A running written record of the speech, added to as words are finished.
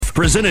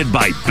presented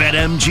by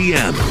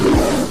BetMGM.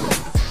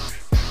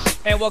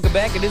 And welcome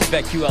back. It is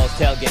BetQL's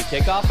Tailgate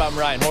Kickoff. I'm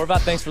Ryan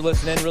Horvat. Thanks for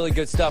listening. Really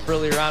good stuff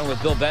earlier on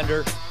with Bill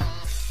Bender,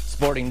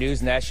 Sporting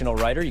News national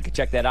writer. You can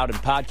check that out in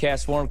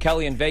podcast form.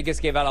 Kelly in Vegas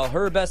gave out all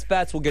her best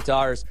bets. We'll get to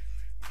ours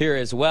here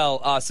as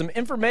well. Some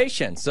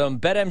information, some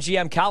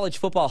BetMGM college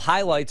football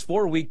highlights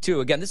for week 2.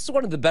 Again, this is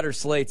one of the better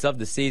slates of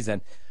the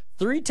season.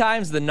 3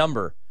 times the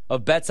number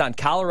of bets on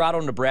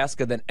Colorado,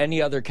 Nebraska than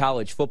any other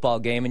college football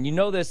game. And you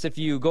know this if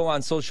you go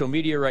on social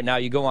media right now,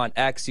 you go on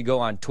X, you go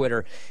on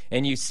Twitter,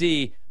 and you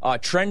see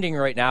trending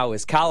right now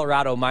is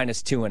Colorado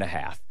minus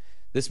 2.5.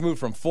 This moved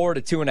from 4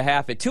 to 2.5.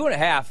 At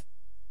 2.5,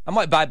 I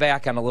might buy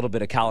back on a little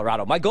bit of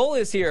Colorado. My goal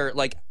is here,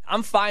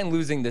 I'm fine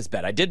losing this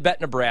bet. I did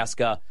bet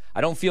Nebraska. I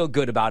don't feel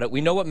good about it.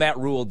 We know what Matt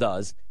Rule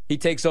does. He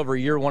takes over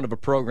year 1 of a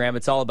program.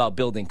 It's all about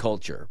building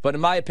culture. But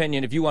in my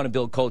opinion, if you want to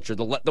build culture,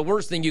 the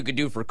worst thing you could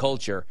do for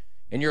culture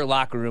in your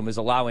locker room is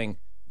allowing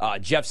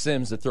Jeff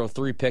Sims to throw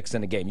 3 picks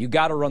in a game. You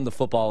got to run the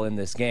football in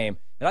this game.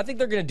 And I think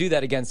they're going to do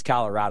that against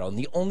Colorado. And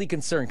the only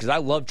concern, because I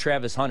love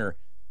Travis Hunter,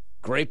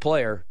 great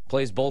player,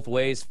 plays both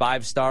ways,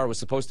 5-star, was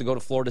supposed to go to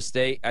Florida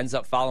State, ends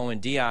up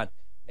following Deion.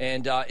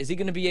 And is he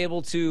going to be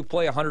able to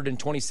play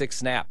 126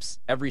 snaps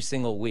every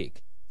single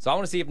week? So I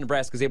want to see if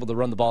Nebraska's able to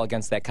run the ball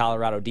against that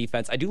Colorado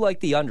defense. I do like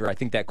the under. I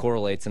think that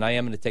correlates, and I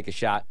am going to take a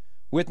shot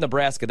with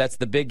Nebraska. That's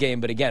the big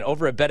game. But again,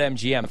 over at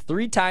BetMGM,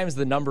 3 times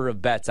the number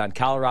of bets on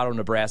Colorado,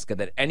 Nebraska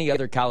than any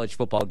other college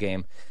football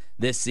game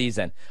this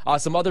season.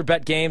 Some other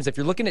bet games. If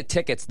you're looking at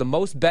tickets, the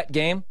most bet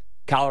game,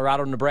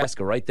 Colorado,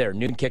 Nebraska, right there,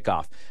 noon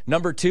kickoff.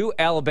 Number 2,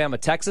 Alabama,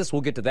 Texas.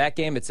 We'll get to that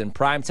game. It's in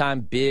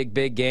primetime,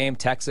 big game.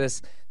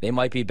 Texas, they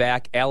might be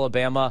back.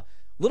 Alabama,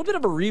 a little bit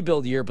of a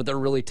rebuild year, but they're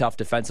really tough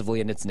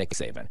defensively, and it's Nick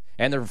Saban.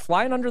 And they're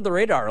flying under the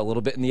radar a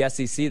little bit in the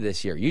SEC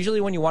this year,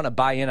 usually when you want to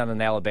buy in on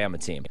an Alabama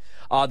team.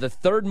 The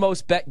third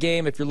most bet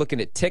game, if you're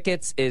looking at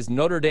tickets, is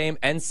Notre Dame,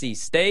 NC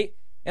State.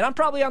 And I'm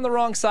probably on the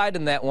wrong side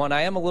in that one.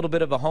 I am a little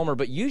bit of a homer,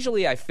 but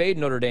usually I fade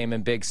Notre Dame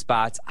in big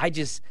spots. I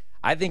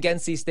think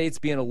NC State's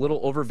being a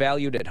little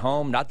overvalued at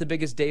home. Not the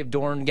biggest Dave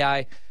Dorn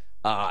guy.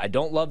 I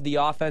don't love the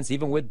offense,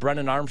 even with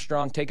Brennan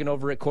Armstrong taking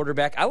over at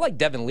quarterback. I like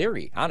Devin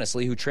Leary,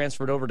 honestly, who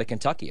transferred over to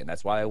Kentucky, and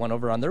that's why I went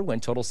over on their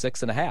win total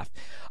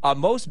 6.5.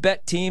 Most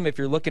bet team, if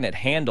you're looking at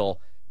handle,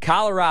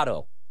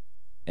 Colorado,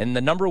 and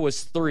the number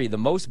was 3. The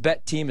most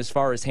bet team as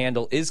far as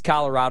handle is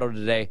Colorado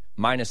today,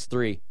 minus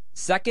 3.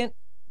 Second,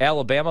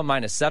 Alabama,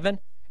 minus 7.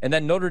 And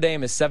then Notre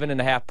Dame is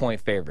 7.5-point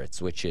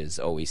favorites, which is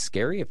always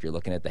scary if you're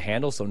looking at the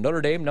handle. So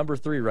Notre Dame, number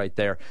 3 right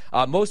there.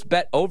 Most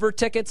bet over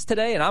tickets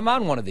today, and I'm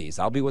on one of these.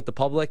 I'll be with the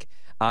public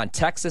on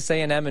Texas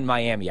A&M and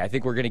Miami. I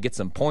think we're going to get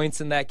some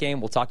points in that game.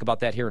 We'll talk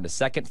about that here in a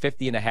second.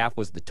 50.5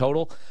 was the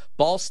total.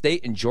 Ball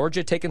State and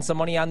Georgia taking some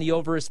money on the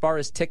over as far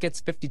as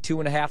tickets.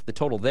 52.5 the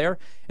total there.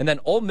 And then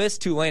Ole Miss,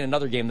 Tulane,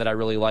 another game that I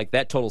really like.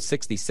 That total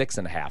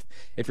 66.5.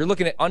 If you're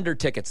looking at under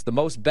tickets, the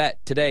most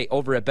bet today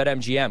over at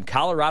BetMGM,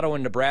 Colorado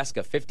and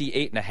Nebraska,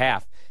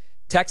 58.5.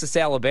 Texas,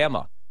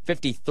 Alabama,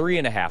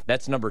 53.5.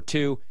 That's number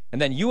 2.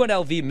 And then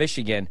UNLV,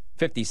 Michigan,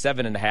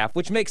 57.5,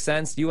 which makes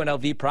sense.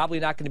 UNLV probably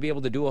not going to be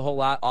able to do a whole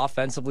lot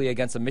offensively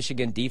against a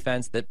Michigan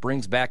defense that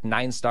brings back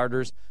 9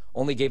 starters,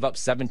 only gave up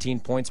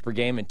 17 points per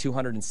game and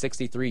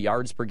 263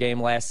 yards per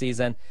game last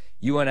season.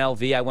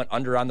 UNLV, I went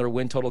under on their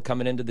win total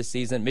coming into the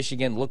season.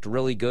 Michigan looked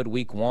really good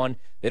week 1.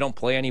 They don't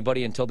play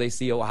anybody until they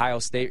see Ohio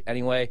State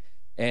anyway.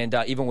 And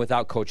even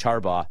without Coach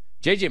Harbaugh,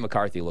 J.J.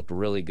 McCarthy looked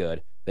really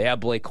good. They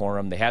have Blake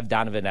Corum. They have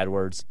Donovan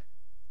Edwards.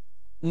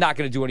 Not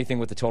going to do anything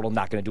with the total,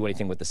 not going to do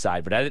anything with the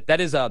side. But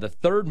that is the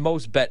third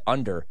most bet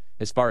under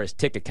as far as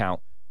ticket count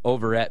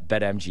over at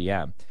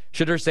BetMGM.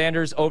 Shedeur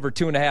Sanders over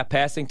 2.5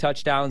 passing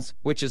touchdowns,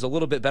 which is a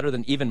little bit better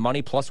than even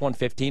money. Plus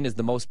 115 is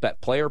the most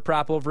bet player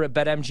prop over at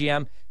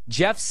BetMGM.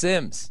 Jeff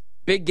Sims,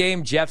 big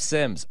game Jeff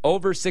Sims,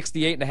 over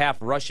 68.5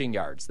 rushing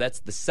yards. That's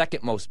the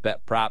second most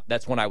bet prop.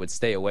 That's one I would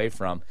stay away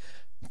from.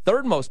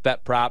 Third most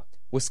bet prop,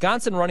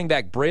 Wisconsin running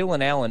back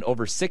Braylon Allen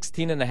over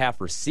 16.5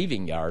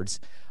 receiving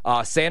yards.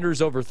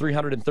 Sanders over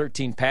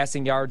 313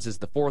 passing yards is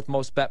the fourth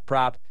most bet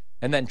prop.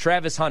 And then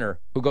Travis Hunter,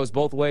 who goes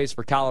both ways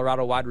for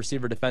Colorado wide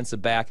receiver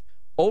defensive back,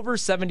 over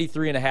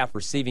 73.5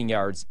 receiving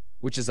yards,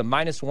 which is a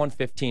minus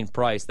 115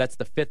 price. That's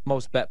the fifth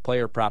most bet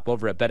player prop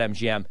over at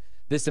BetMGM.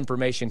 This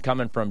information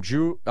coming from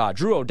Drew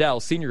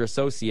Odell, senior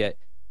associate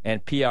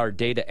and PR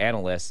data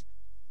analyst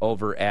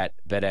over at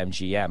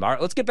BetMGM. All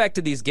right, let's get back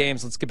to these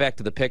games. Let's get back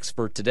to the picks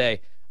for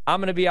today. I'm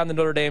going to be on the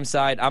Notre Dame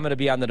side. I'm going to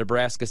be on the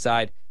Nebraska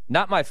side.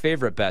 Not my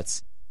favorite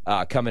bets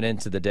coming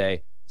into the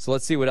day. So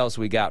let's see what else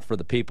we got for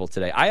the people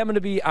today. I am going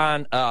to be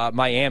on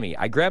Miami.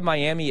 I grabbed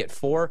Miami at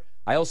 4.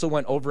 I also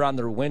went over on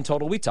their win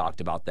total. We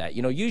talked about that.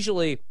 You know,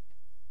 usually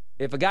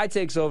if a guy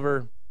takes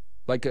over,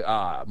 like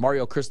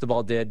Mario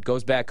Cristobal did,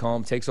 goes back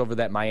home, takes over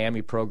that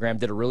Miami program,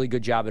 did a really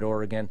good job at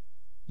Oregon,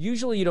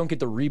 usually you don't get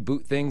to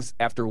reboot things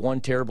after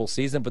one terrible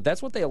season, but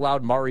that's what they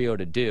allowed Mario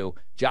to do.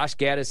 Josh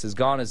Gaddis is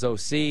gone as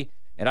OC.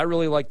 And I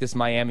really like this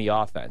Miami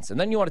offense. And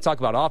then you want to talk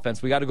about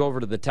offense, we got to go over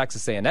to the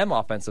Texas A&M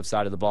offensive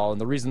side of the ball. And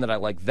the reason that I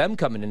like them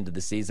coming into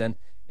the season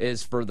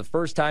is for the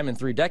first time in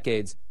 3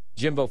 decades,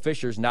 Jimbo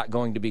Fisher's not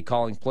going to be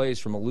calling plays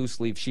from a loose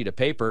leaf sheet of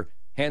paper,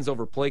 hands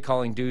over play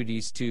calling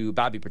duties to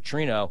Bobby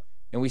Petrino.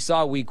 And we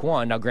saw week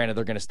one. Now, granted,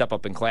 they're going to step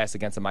up in class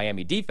against a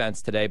Miami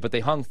defense today, but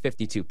they hung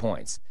 52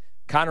 points.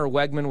 Connor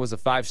Wegman was a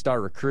 5-star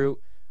recruit.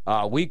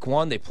 Week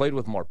one, they played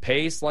with more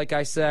pace, like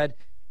I said.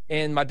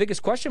 And my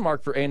biggest question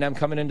mark for A&M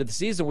coming into the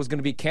season was going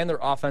to be, can their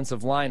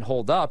offensive line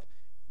hold up?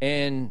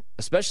 And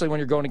especially when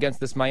you're going against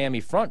this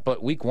Miami front.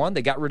 But week one,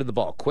 they got rid of the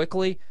ball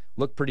quickly,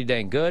 looked pretty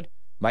dang good.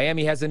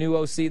 Miami has a new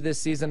OC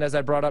this season, as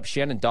I brought up,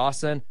 Shannon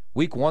Dawson.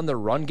 Week one, their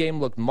run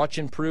game looked much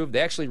improved. They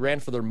actually ran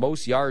for their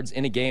most yards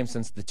in a game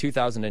since the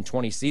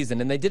 2020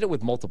 season, and they did it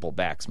with multiple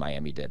backs,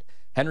 Miami did.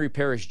 Henry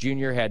Parrish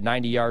Jr. had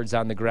 90 yards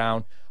on the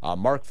ground.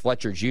 Mark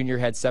Fletcher Jr.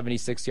 had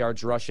 76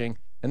 yards rushing.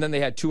 And then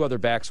they had two other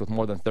backs with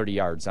more than 30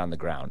 yards on the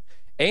ground.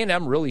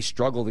 A&M really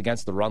struggled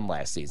against the run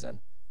last season.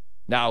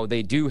 Now,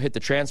 they do hit the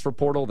transfer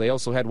portal. They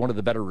also had one of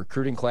the better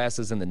recruiting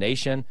classes in the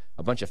nation,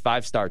 a bunch of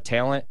 5-star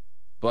talent.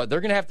 But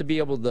they're going to have to be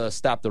able to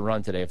stop the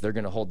run today if they're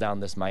going to hold down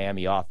this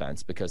Miami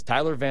offense, because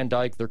Tyler Van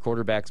Dyke, their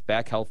quarterback's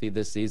back healthy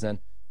this season.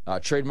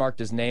 Trademarked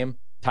his name,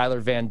 Tyler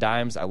Van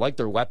Dimes. I like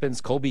their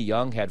weapons. Kobe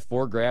Young had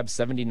 4 grabs,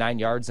 79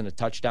 yards, and a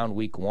touchdown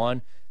week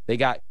one. They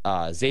got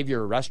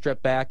Xavier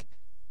Restrep back.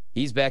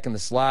 He's back in the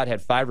slot,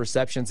 had 5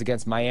 receptions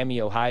against Miami,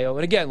 Ohio.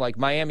 And again, like,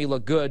 Miami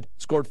looked good,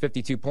 scored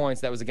 52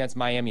 points. That was against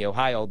Miami,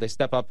 Ohio. They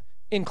step up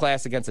in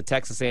class against a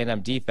Texas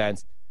A&M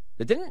defense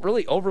that didn't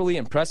really overly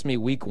impress me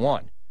week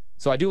one.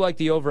 So I do like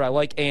the over. I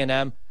like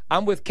A&M.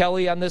 I'm with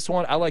Kelly on this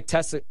one. I like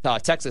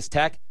Texas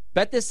Tech.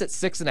 Bet this at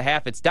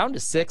 6.5. It's down to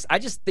 6. I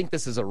just think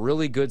this is a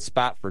really good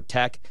spot for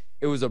Tech.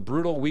 It was a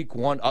brutal week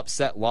one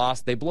upset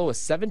loss. They blow a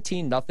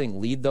 17-0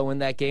 lead, though, in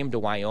that game to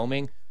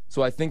Wyoming.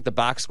 So I think the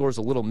box score is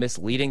a little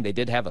misleading. They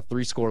did have a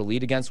 3-score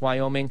lead against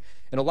Wyoming.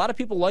 And a lot of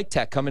people like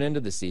Tech coming into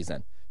the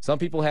season. Some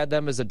people had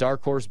them as a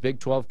dark horse Big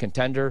 12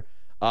 contender.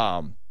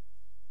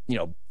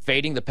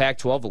 Fading the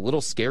Pac-12, a little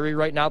scary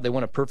right now. They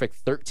won a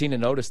perfect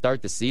 13-0 to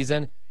start the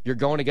season. You're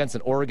going against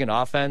an Oregon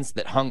offense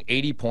that hung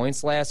 80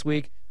 points last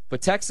week.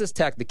 But Texas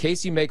Tech, the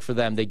case you make for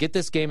them, they get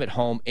this game at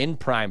home in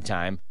prime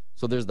time.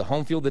 So there's the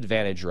home field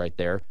advantage right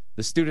there.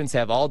 The students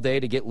have all day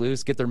to get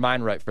loose, get their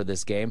mind right for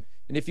this game.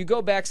 And if you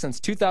go back since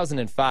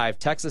 2005,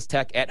 Texas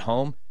Tech at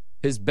home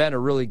has been a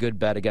really good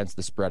bet against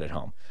the spread at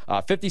home.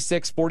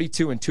 56,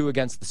 42, and 2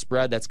 against the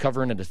spread. That's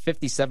covering at a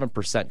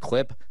 57%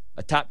 clip.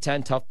 A top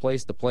 10 tough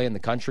place to play in the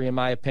country, in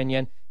my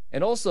opinion.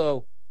 And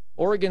also,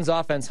 Oregon's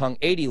offense hung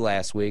 80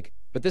 last week,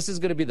 but this is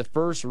going to be the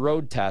first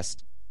road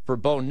test for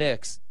Bo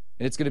Nix,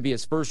 and it's going to be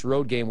his first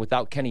road game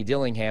without Kenny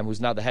Dillingham, who's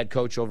now the head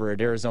coach over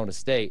at Arizona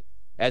State,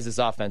 as his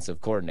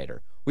offensive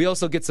coordinator. We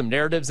also get some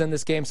narratives in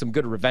this game, some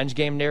good revenge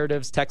game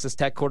narratives. Texas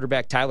Tech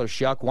quarterback Tyler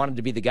Shuck wanted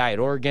to be the guy at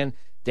Oregon.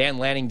 Dan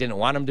Lanning didn't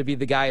want him to be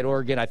the guy at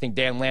Oregon. I think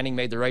Dan Lanning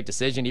made the right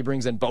decision. He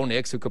brings in Bo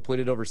Nix, who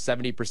completed over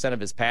 70% of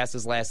his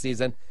passes last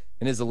season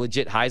and is a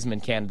legit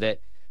Heisman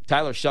candidate.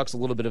 Tyler Shuck's a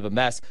little bit of a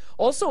mess.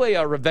 Also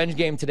a revenge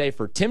game today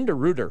for Tim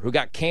DeRuyter, who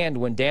got canned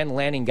when Dan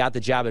Lanning got the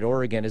job at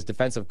Oregon as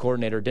defensive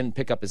coordinator, didn't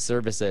pick up his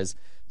services.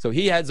 So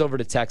he heads over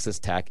to Texas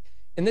Tech.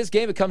 In this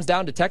game, it comes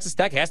down to Texas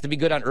Tech has to be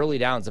good on early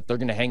downs if they're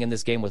going to hang in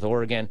this game with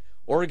Oregon.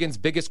 Oregon's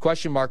biggest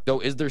question mark,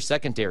 though, is their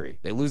secondary.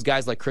 They lose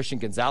guys like Christian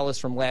Gonzalez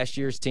from last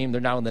year's team. They're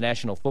now in the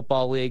National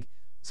Football League.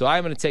 So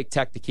I'm going to take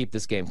Tech to keep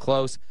this game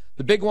close.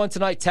 The big one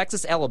tonight,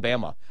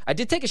 Texas-Alabama. I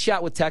did take a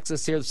shot with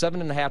Texas here,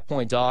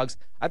 7.5-point dogs.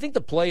 I think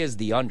the play is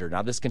the under.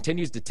 Now, this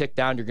continues to tick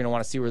down. You're going to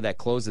want to see where that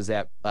closes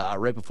at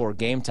right before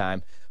game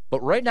time.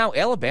 But right now,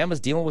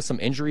 Alabama's dealing with some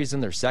injuries in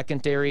their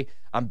secondary.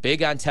 I'm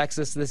big on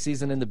Texas this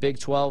season in the Big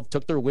 12.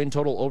 Took their win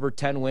total over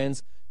 10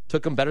 wins.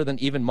 Took them better than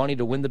even money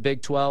to win the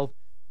Big 12.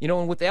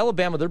 And with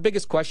Alabama, their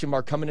biggest question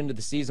mark coming into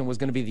the season was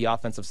going to be the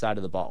offensive side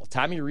of the ball.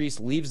 Tommy Rees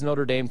leaves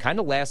Notre Dame kind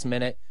of last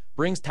minute,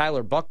 brings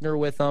Tyler Buckner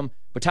with him,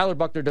 but Tyler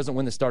Buckner doesn't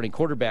win the starting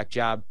quarterback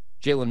job.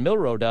 Jalen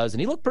Milroe does,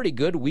 and he looked pretty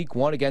good week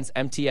one against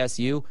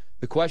MTSU.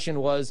 The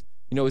question was,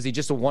 is he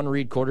just a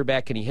one-read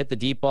quarterback? Can he hit the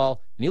deep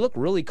ball? And he looked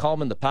really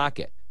calm in the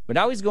pocket. But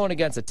now he's going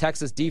against a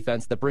Texas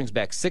defense that brings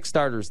back 6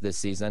 starters this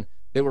season.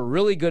 They were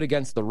really good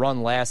against the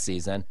run last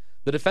season.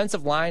 The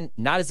defensive line,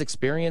 not as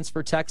experienced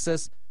for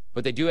Texas,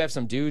 but they do have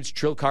some dudes.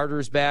 Trill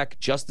Carter's back.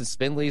 Justin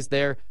Spindley's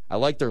there. I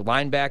like their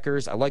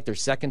linebackers. I like their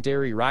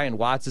secondary. Ryan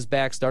Watts is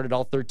back. Started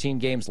all 13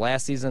 games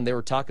last season. They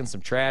were talking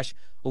some trash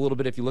a little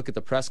bit if you look at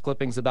the press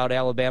clippings about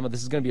Alabama.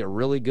 This is going to be a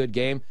really good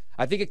game.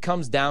 I think it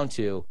comes down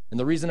to, and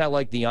the reason I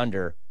like the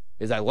under,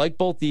 is I like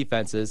both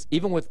defenses.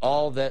 Even with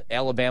all that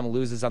Alabama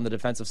loses on the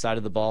defensive side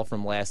of the ball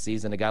from last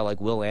season, a guy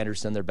like Will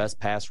Anderson, their best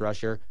pass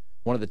rusher,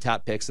 one of the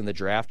top picks in the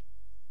draft,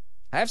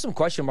 I have some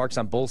question marks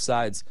on both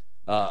sides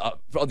of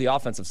the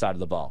offensive side of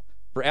the ball.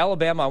 For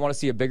Alabama, I want to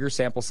see a bigger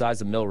sample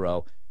size of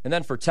Milroe. And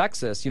then for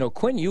Texas,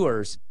 Quinn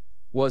Ewers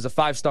was a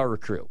 5-star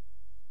recruit.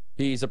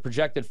 He's a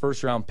projected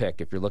first-round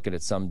pick if you're looking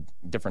at some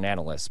different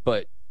analysts.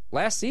 But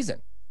last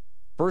season,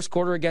 first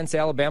quarter against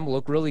Alabama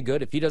looked really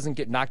good. If he doesn't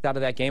get knocked out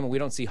of that game and we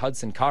don't see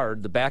Hudson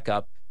Card, the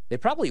backup, they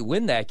probably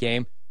win that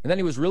game. And then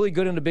he was really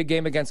good in a big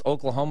game against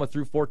Oklahoma,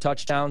 threw 4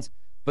 touchdowns.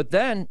 But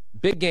then,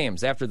 big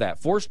games after that.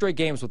 4 straight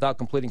games without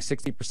completing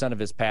 60% of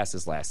his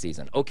passes last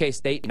season. OK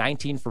State,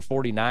 19 for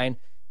 49.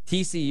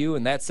 TCU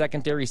in that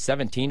secondary,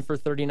 17 for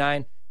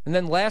 39. And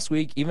then last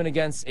week, even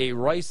against a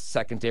Rice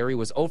secondary,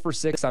 was 0 for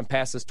 6 on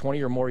passes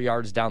 20 or more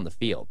yards down the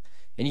field.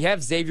 And you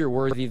have Xavier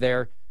Worthy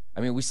there.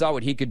 I mean, we saw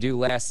what he could do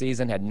last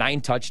season, had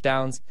 9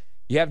 touchdowns.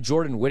 You have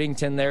Jordan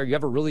Whittington there. You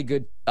have a really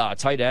good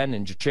tight end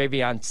in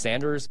Jatravion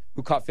Sanders,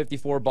 who caught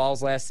 54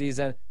 balls last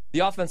season. The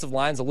offensive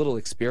line's a little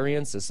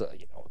experienced,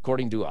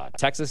 according to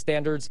Texas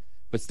standards.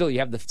 But still, you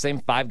have the same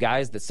 5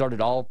 guys that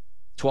started all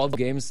 12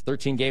 games,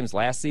 13 games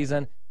last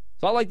season.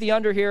 So I like the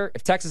under here.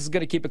 If Texas is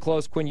going to keep it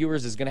close, Quinn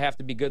Ewers is going to have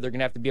to be good. They're going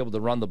to have to be able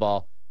to run the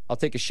ball. I'll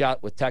take a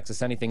shot with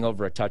Texas, anything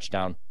over a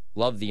touchdown.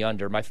 Love the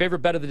under. My favorite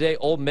bet of the day,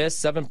 Ole Miss,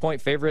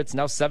 7-point favorites,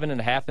 now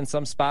 7.5 in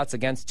some spots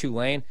against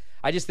Tulane.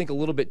 I just think a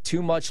little bit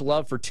too much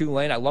love for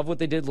Tulane. I love what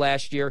they did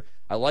last year.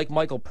 I like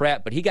Michael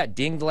Pratt, but he got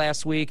dinged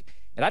last week.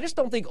 And I just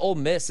don't think Ole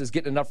Miss is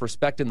getting enough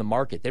respect in the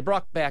market. They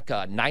brought back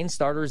 9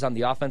 starters on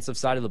the offensive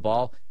side of the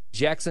ball.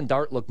 Jackson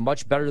Dart looked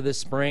much better this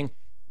spring.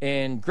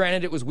 And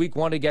granted, it was week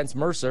 1 against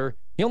Mercer.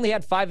 He only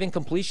had 5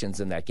 incompletions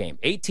in that game.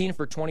 18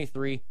 for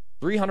 23,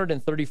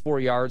 334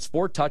 yards,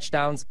 4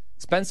 touchdowns.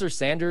 Spencer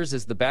Sanders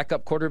is the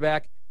backup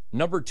quarterback,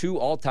 number 2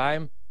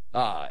 all-time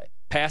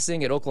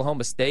passing at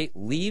Oklahoma State.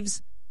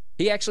 Leaves.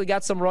 He actually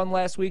got some run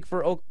last week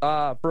for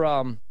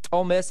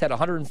Ole Miss, had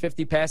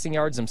 150 passing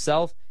yards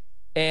himself.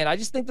 And I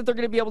just think that they're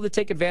going to be able to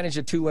take advantage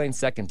of Tulane's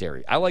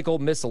secondary. I like Ole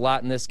Miss a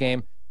lot in this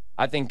game.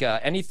 I think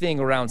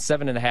anything around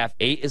 7.5,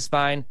 8 is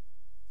fine.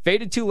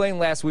 Faded Tulane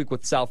last week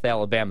with South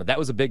Alabama. That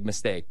was a big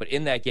mistake. But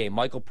in that game,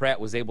 Michael Pratt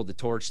was able to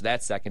torch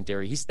that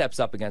secondary. He steps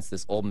up against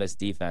this Ole Miss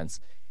defense,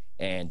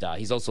 and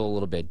he's also a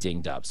little bit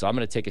dinged up. So I'm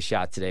going to take a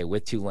shot today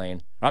with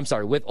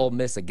with Ole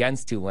Miss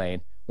against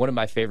Tulane, one of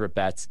my favorite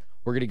bets.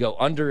 We're going to go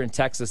under in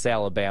Texas,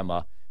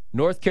 Alabama.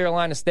 North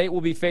Carolina State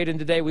will be fading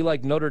today. We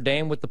like Notre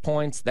Dame with the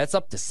points. That's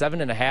up to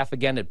 7.5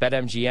 again at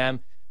BetMGM.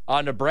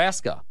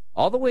 Nebraska,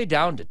 all the way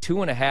down to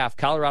 2.5.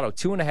 Colorado,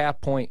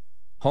 2.5-point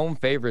home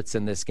favorites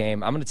in this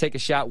game. I'm going to take a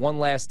shot one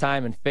last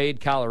time and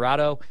fade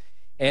Colorado.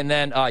 And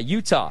then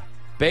Utah,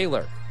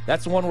 Baylor.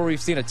 That's the one where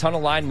we've seen a ton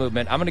of line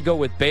movement. I'm going to go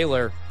with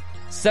Baylor,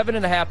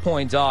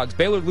 7.5-point dogs.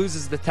 Baylor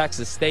loses to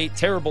Texas State.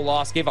 Terrible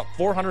loss. Gave up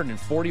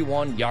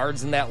 441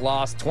 yards in that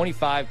loss.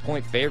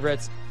 25-point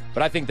favorites.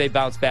 But I think they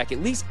bounce back.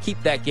 At least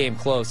keep that game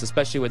close,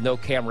 especially with no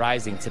Cam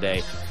Rising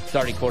today,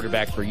 starting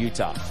quarterback for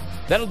Utah.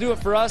 That'll do it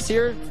for us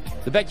here.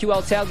 The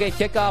BetQL Tailgate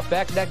Kickoff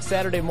back next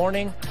Saturday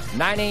morning,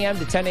 9 a.m.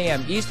 to 10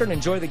 a.m. Eastern.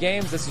 Enjoy the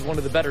games. This is one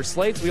of the better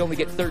slates. We only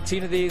get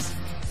 13 of these.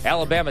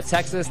 Alabama,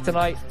 Texas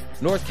tonight.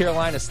 North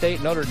Carolina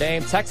State, Notre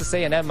Dame, Texas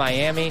A&M,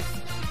 Miami.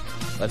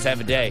 Let's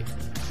have a day.